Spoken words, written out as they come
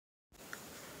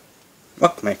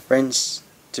Welcome, my friends,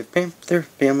 to Panther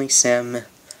Family Sim,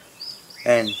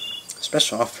 and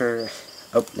special offer.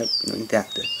 Oh, nope, we don't need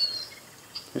that.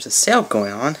 There's a sale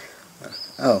going on.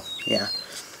 Oh, yeah.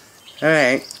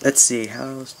 Alright, let's see.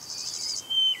 How.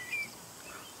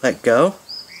 Let go?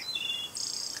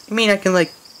 You mean I can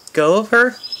let go of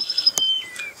her?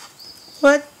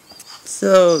 What?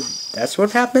 So, that's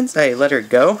what happens? I let her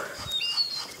go?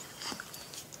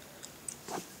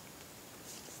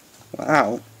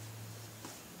 Wow.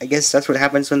 I guess that's what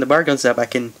happens when the bar goes up. I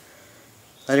can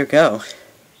let her go.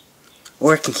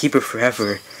 Or I can keep her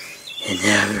forever and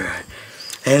ever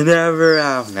and ever.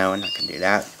 Oh, no, I'm not going to do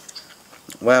that.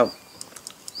 Well,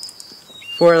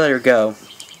 before I let her go,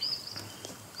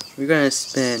 we're going to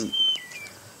spend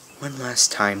one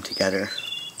last time together.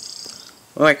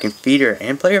 Oh, I can feed her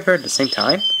and play with her at the same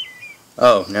time?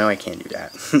 Oh, no, I can't do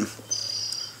that.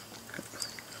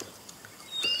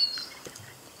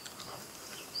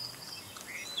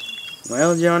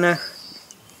 Well, Jonna,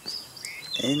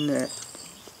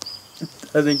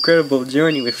 an incredible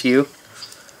journey with you.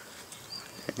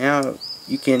 Now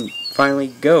you can finally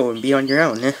go and be on your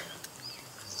own.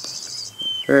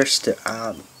 First,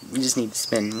 we just need to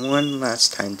spend one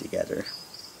last time together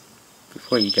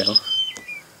before you go.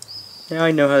 Now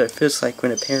I know how it feels like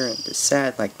when a parent is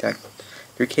sad like that.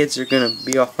 Your kids are gonna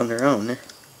be off on their own.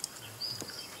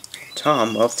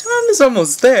 Tom, well, Tom is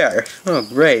almost there. Oh,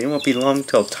 great. It won't be long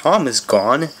till Tom is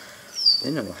gone.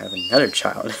 Then we'll have another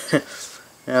child.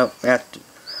 No, after...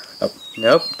 Oh,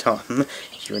 nope, Tom.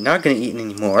 You're not going to eat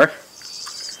anymore.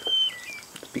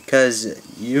 Because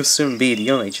you'll soon be the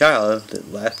only child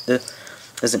left.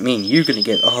 Doesn't mean you're going to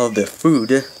get all the food.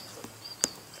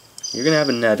 You're going to have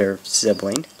another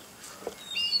sibling.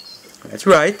 That's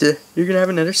right. You're going to have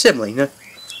another sibling.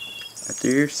 After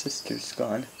your sister's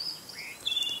gone.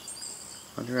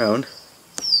 On her own.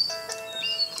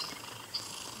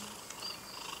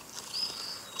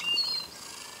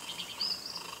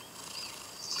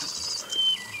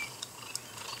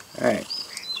 Alright.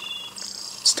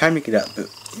 It's time to get up.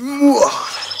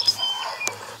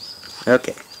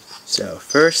 Okay. So,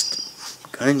 first,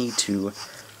 I'm gonna need to...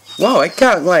 Whoa, I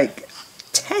got like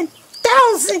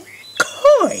 10,000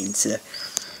 coins!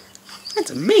 That's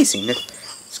amazing.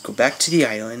 Let's go back to the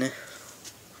island.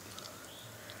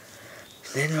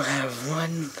 Then we'll have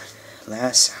one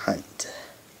last hunt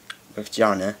with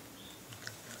Jonna.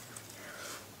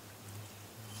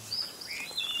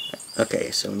 Okay,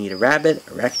 so we need a rabbit,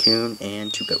 a raccoon,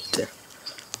 and 2 goats.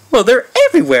 Well, they're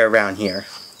everywhere around here.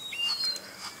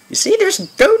 You see, there's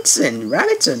goats and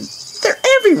rabbits, and they're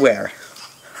everywhere.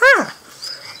 Huh.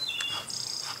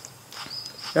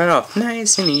 Start off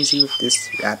nice and easy with this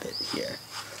rabbit here.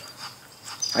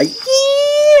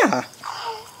 Yeah!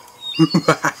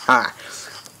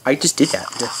 I just did that.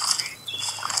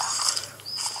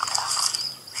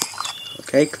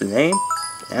 Okay, claim.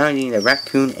 Now I need a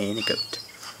raccoon and a goat.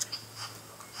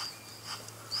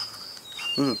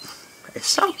 I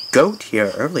saw a goat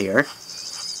here earlier.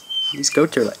 These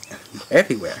goats are like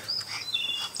everywhere.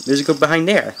 There's a goat behind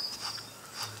there.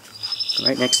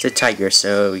 Right next to the tiger,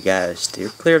 so we gotta steer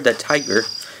clear of that tiger.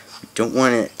 We don't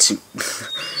want it to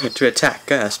to attack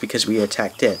us because we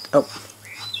attacked it. Oh,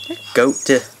 that goat.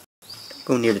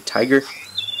 Go near the tiger.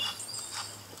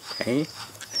 Okay,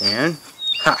 and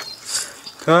ha!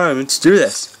 Come on, let's do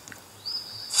this.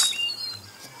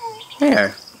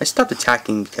 There, I stopped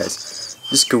attacking because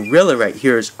this gorilla right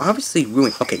here is obviously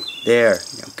ruined. Okay, there.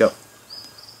 Now go.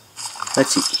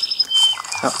 Let's eat.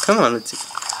 Oh, come on, let's eat.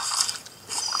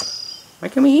 Why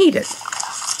can't we eat it?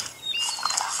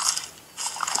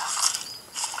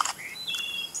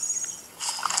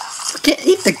 We can't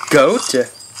eat the goat.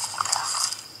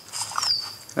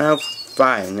 Oh,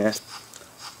 fine.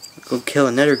 Go kill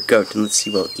another goat and let's see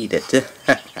we'll eat it.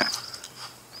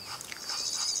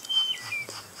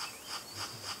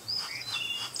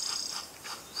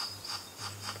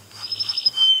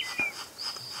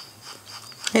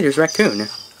 Hey, there's a raccoon. I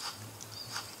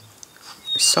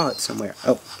saw it somewhere.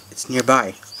 Oh, it's nearby.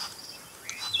 I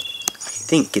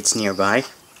think it's nearby.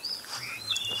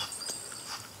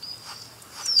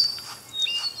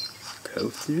 Go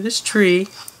through this tree.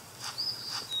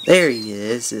 There he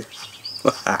is.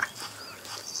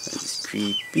 This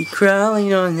creepy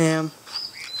crawling on him.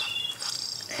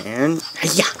 And,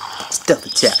 yeah, stealth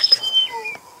attack.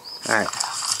 Alright.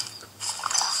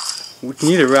 We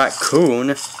need a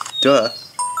raccoon. Duh.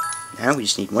 Now we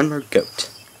just need one more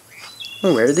goat.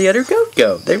 Well, where did the other goat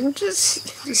go? They were just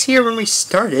here when we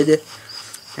started.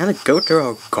 Now the goats are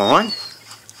all gone.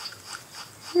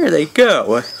 Where'd they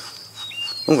go?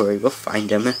 Don't worry, we'll find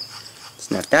them.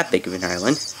 It's not that big of an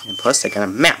island. And plus, I got a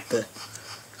map.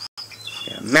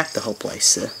 Yeah, map the whole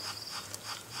place.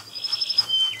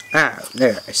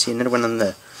 There. I see another one on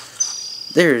the...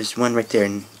 There's one right there,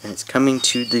 and it's coming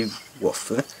to the wolf.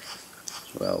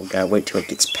 Well, we gotta wait till it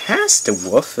gets past the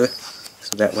wolf.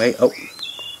 So that way... Oh.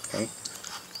 Okay.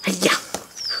 Hiya!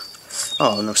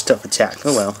 Oh, no stealth attack.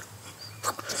 Oh, well.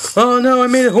 Oh, no, I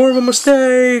made a horrible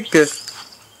mistake! I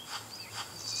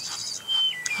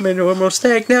made a horrible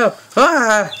mistake now.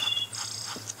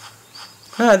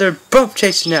 They're both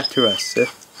chasing after us.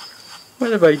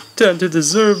 What have I done to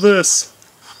deserve this?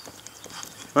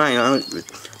 Fine,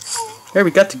 there,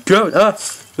 we got the goat.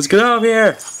 Let's get out of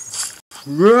here.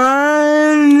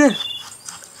 Run!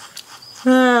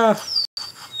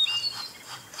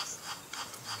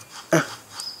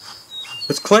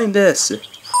 Let's claim this.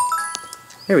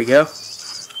 There we go.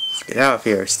 Let's get out of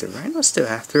here. Is the rhino still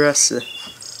after us?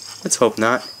 Let's hope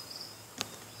not.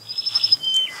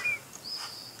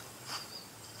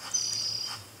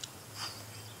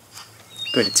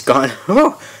 Good, it's gone.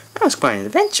 Oh, that was quite an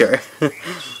adventure.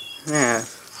 Yeah.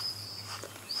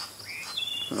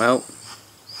 Well,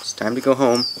 it's time to go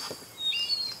home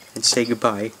and say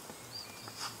goodbye.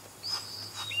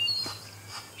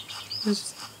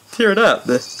 Just tear it up.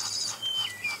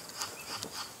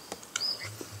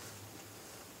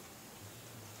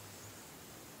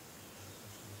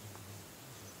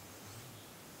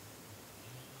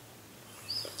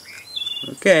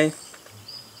 Okay,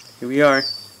 here we are.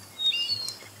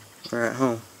 We're at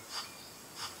home.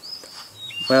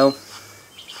 Well,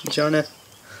 Jonna,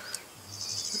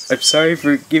 I'm sorry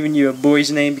for giving you a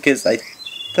boy's name because I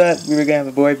thought we were gonna have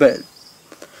a boy, but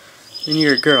then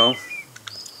you're a girl.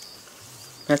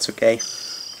 That's okay.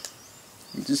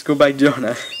 You just go by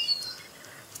Jonna.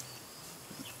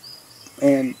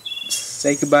 And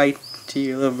say goodbye to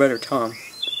your little brother Tom.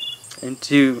 And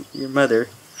to your mother.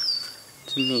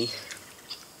 To me.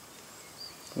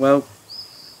 Well,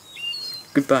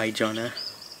 goodbye, Jonna.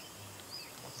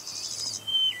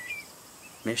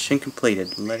 Mission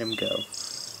completed. Let him go.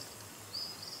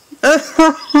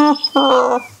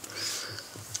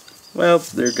 Well,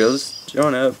 there goes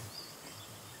Jonna.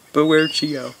 But where'd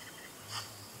she go?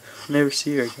 Never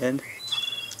see her again.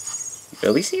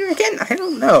 Will we see her again? I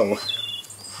don't know.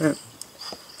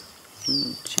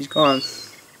 She's gone.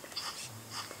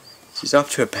 She's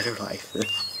off to a better life.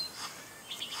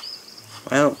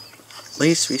 Well, at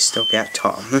least we still got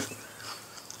Tom.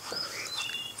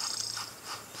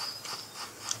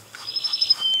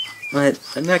 But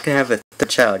I'm not gonna have a third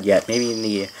child yet. Maybe in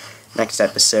the next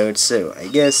episode. So I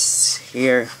guess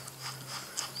here,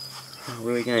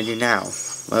 what are we gonna do now?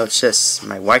 Well, it's just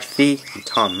my wifey and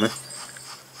Tom.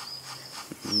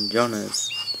 And Jonna's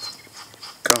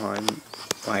gone,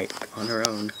 like on her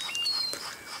own.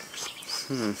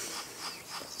 I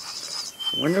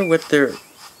wonder what there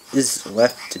is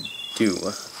left to do.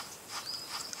 I'm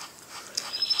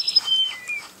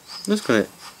just gonna...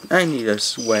 I need a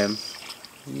swim.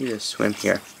 I need to swim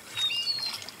here.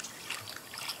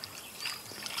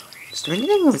 Is there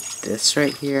anything with this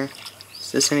right here?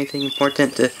 Is this anything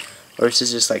important to... Or is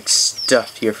this just like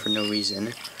stuff here for no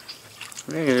reason?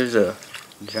 Maybe there's a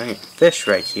giant fish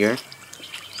right here.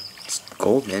 It's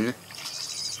golden.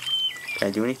 Can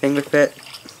I do anything with it?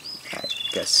 I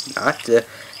guess not.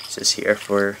 It's just here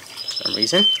for some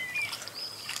reason.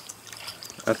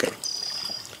 Okay.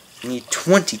 I need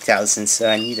 20,000, so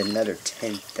I need another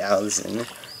 10,000.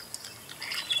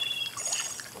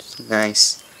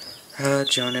 Nice.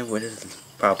 Jonna would have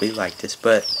probably liked this,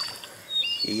 but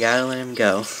you gotta let him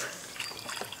go.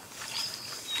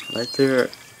 Let her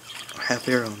have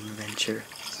their own adventure.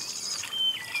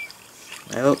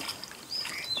 Well,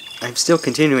 I'm still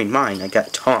continuing mine. I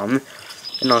got Tom,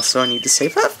 and also I need to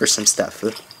save up for some stuff.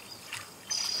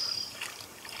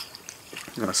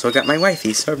 And also I got my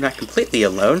wifey, so I'm not completely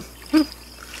alone.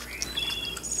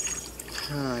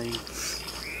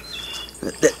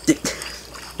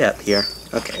 Yep, here.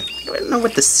 Okay. I don't know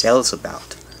what the cell's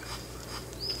about.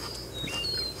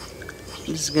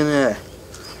 I'm just gonna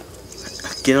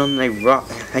get on my rock.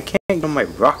 I can't get on my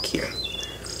rock here.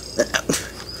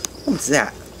 What's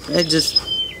that? I just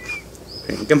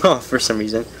couldn't come off for some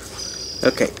reason.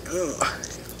 Okay.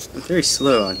 I'm very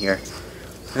slow on here.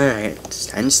 Alright, it's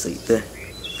time to sleep.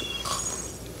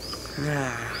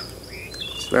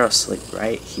 Swear I'll sleep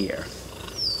right here.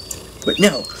 But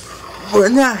no!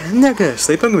 I'm not gonna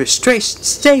sleep. I'm gonna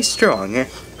stay strong.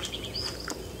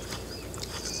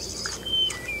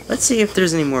 Let's see if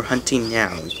there's any more hunting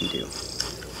now we can do.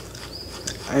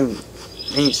 I'm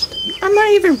not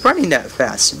even running that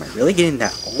fast. Am I really getting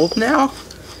that old now?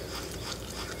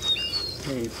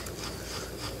 I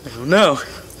don't know.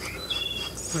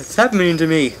 What's happening to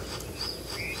me?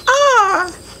 Ah!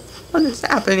 What is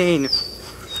happening?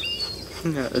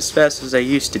 I'm not as fast as I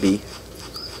used to be.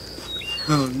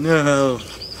 Oh no.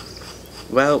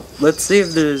 Well, let's see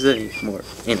if there's any more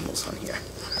animals on here.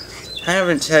 I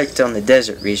haven't checked on the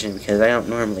desert region because I don't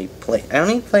normally play. I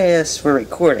only play this for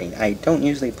recording. I don't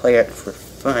usually play it for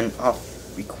fun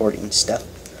off recording stuff.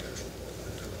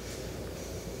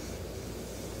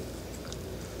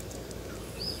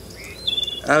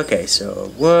 Okay, so a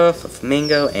wolf, a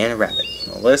flamingo, and a rabbit.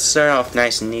 Well, let's start off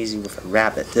nice and easy with a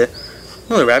rabbit.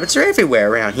 Well, the rabbits are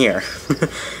everywhere around here.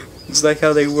 It's like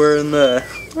how they were in the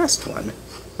last one,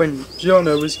 when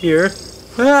Jonna was here.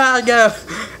 Ah, go!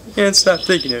 I can't stop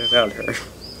thinking about her.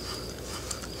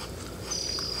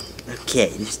 Okay,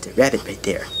 there's the rabbit right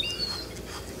there.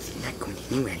 You're not going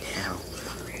anywhere now.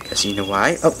 Because you know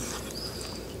why? Oh.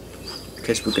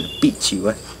 Because we're gonna beat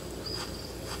you.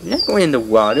 You're not going in the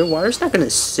water. Water's not gonna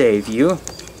save you.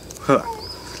 Huh.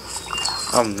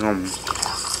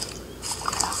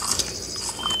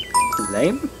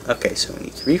 Lame? Okay, so we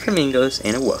need 3 flamingos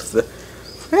and a wolf.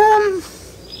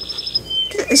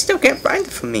 I still can't find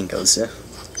the flamingos.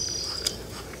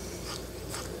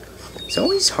 It's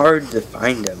always hard to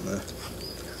find them.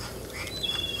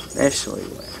 Especially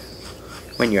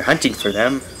when you're hunting for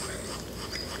them.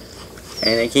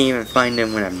 And I can't even find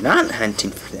them when I'm not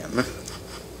hunting for them.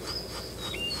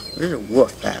 Where's a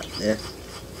wolf at? At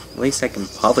least I can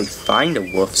probably find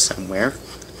a wolf somewhere.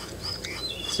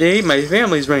 See, my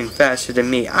family's running faster than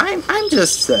me. I'm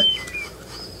just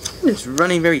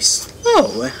running very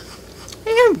slow. I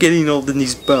am getting old in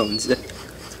these bones.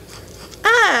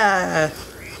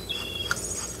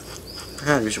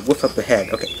 There's a wolf up ahead.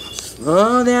 Okay,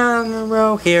 slow down the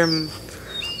row here.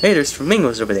 Hey, there's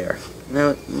flamingos over there.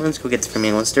 Now, let's go get the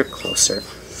flamingos. They're closer.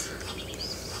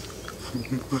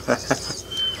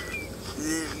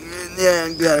 Yeah,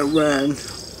 I gotta run.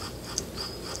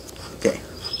 Okay.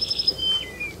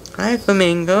 Hi,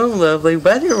 flamingo. Lovely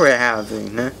weather we're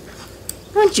having.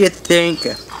 Don't you think?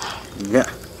 No.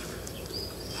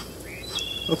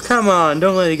 Oh, come on.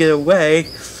 Don't let it get away.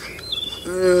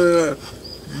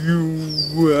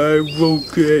 I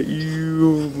won't get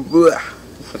you.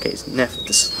 Okay, it's enough of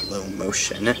the slow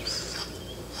motion.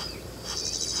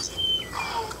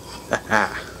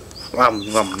 Aha.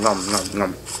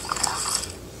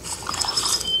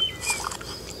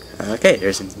 Okay,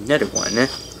 there's another one.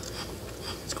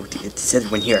 Let's go to this other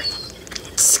one here.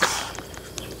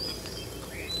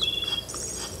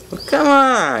 Well, come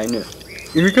on!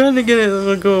 You're gonna get it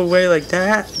to go away like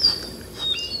that?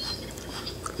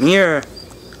 Come here.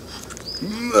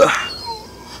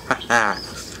 Haha.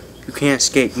 You can't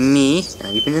escape me,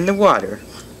 not even in the water.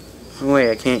 No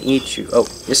way, I can't eat you. Oh,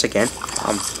 yes I can.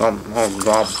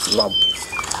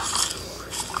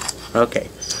 Okay.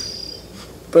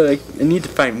 But I need to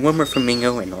find one more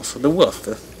flamingo and also the wolf.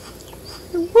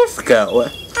 The wolf go?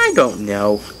 I don't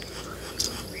know.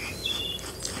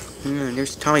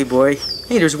 There's Tommy boy.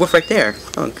 Hey, there's a wolf right there.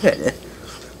 Oh, good.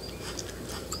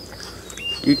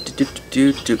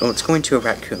 Oh, it's going to a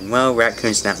raccoon. Well,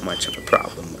 raccoon's not much of a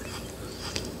problem.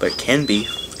 But it can be.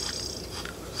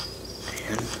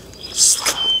 And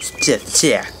stiff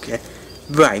attack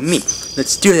by me.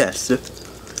 Let's do this.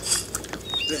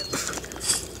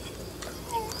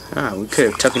 We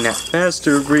could have taken that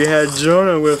faster if we had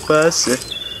Jonna with us.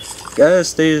 Gotta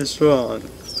stay strong.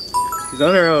 She's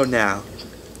on her own now.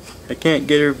 I can't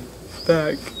get her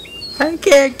back. I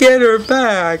can't get her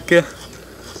back.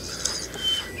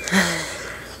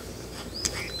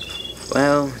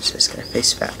 Well, just gotta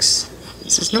face facts.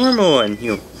 This is normal in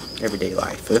everyday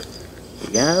life.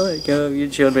 You gotta let go of your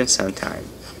children sometime.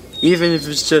 Even if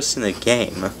it's just in a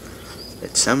game.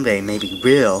 But someday may be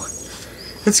real.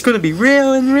 It's gonna be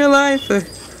real in real life.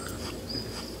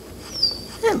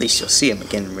 At least you'll see him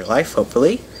again in real life,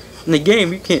 hopefully. In the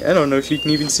game, you can't. I don't know if you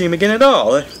can even see him again at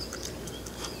all.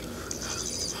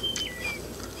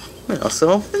 And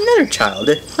also, another child.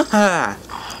 Haha.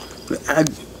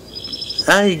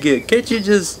 Can't you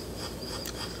just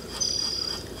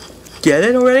get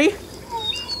it already?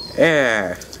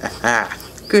 There. Haha.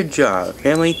 Good job,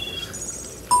 family.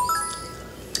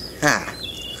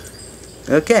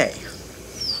 Okay.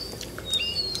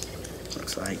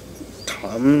 Looks like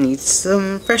Tom needs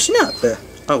some freshen up.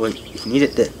 Oh wait, you need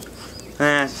it then.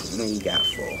 You got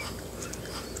full.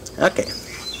 Okay.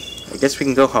 I guess we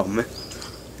can go home.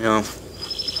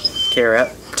 Care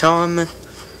up Tom,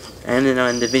 and then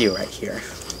on the video right here.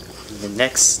 In the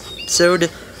next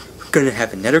episode, we're gonna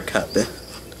have another cup.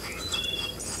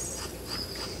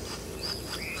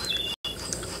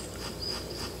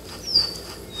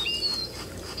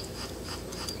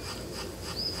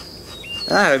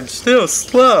 I'm still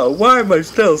slow. Why am I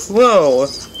still slow?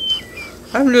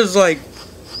 I'm just like,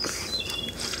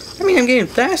 I mean, I'm getting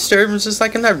faster. It's just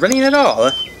like I'm not running at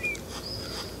all.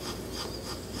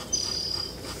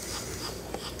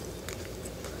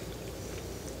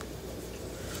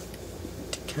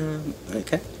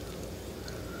 Okay.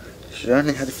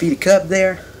 Learning how to feed a cub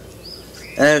there.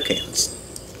 Okay, let's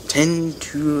tend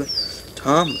to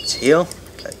Tom. Let's heal.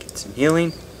 Gotta get some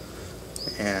healing.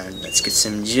 And let's get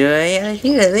some joy out of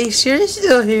here. At least you're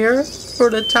still here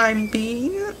for the time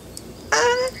being.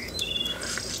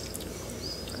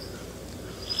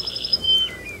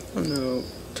 Oh no,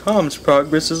 Tom's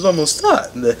progress is almost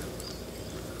done.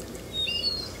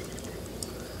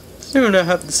 Soon I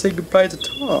have to say goodbye to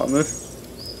Tom.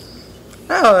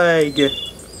 Here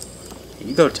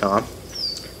you go, Tom.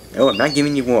 No, I'm not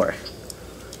giving you more.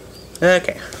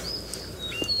 Okay.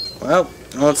 Well,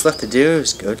 all that's left to do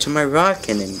is go to my rock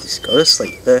and then just go to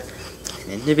sleep. And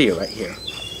end the video right here.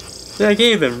 See, I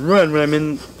can't even run when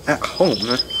I'm at home.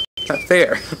 Not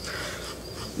fair.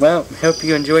 Well, hope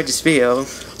you enjoyed this video.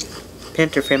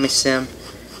 Panther Family Sim.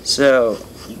 So,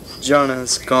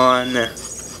 Jonna's gone.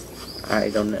 I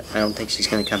don't think she's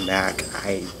gonna come back.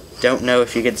 I don't know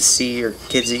if you get to see your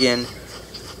kids again.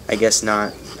 I guess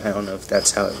not. I don't know if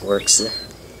that's how it works.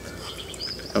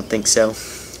 I don't think so.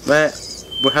 But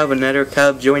we'll have another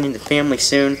cub joining the family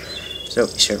soon. So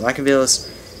be sure to like the videos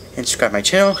and subscribe to my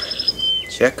channel.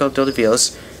 Check out the other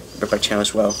videos. Subscribe my channel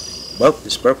as well. Well,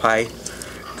 this is Bro Pie.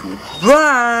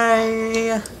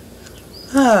 Goodbye.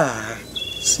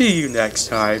 See you next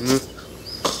time.